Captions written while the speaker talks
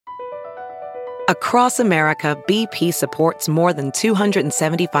Across America, BP supports more than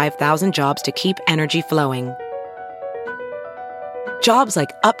 275,000 jobs to keep energy flowing. Jobs like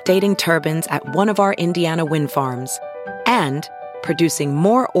updating turbines at one of our Indiana wind farms and producing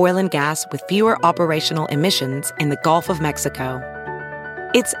more oil and gas with fewer operational emissions in the Gulf of Mexico.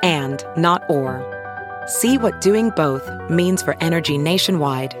 It's and, not or. See what doing both means for energy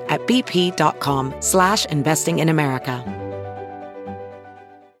nationwide at bp.com/investing in America.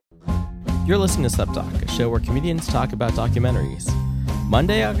 You're listening to Subtalk, a show where comedians talk about documentaries.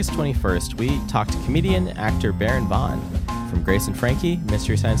 Monday, August 21st, we talked to comedian actor Baron Vaughn from Grace and Frankie,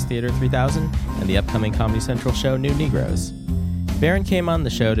 Mystery Science Theater 3000, and the upcoming Comedy Central show New Negroes. Baron came on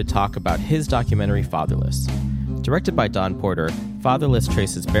the show to talk about his documentary Fatherless. Directed by Don Porter, Fatherless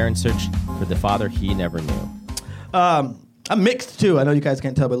traces Baron's search for the father he never knew. I'm mixed, too. I know you guys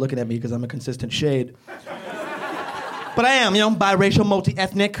can't tell by looking at me because I'm a consistent shade. But I am, biracial,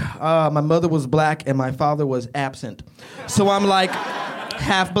 multi-ethnic. My mother was black and my father was absent. So I'm like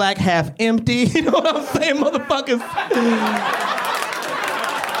half black, half empty. You know what I'm saying, motherfuckers?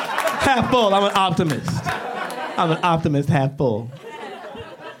 Half full. I'm an optimist, half full.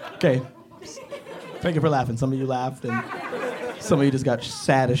 Okay. Thank you for laughing. Some of you laughed and some of you just got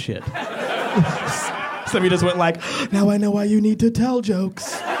sad as shit. Some of you just went like, now I know why you need to tell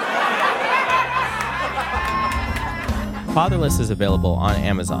jokes. Fatherless is available on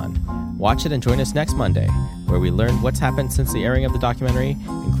Amazon. Watch it and join us next Monday, where we learn what's happened since the airing of the documentary,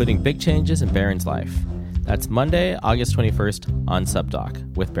 including big changes in Baron's life. That's Monday, August 21st on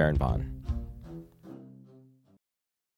Subtalk with Baron Vaughn.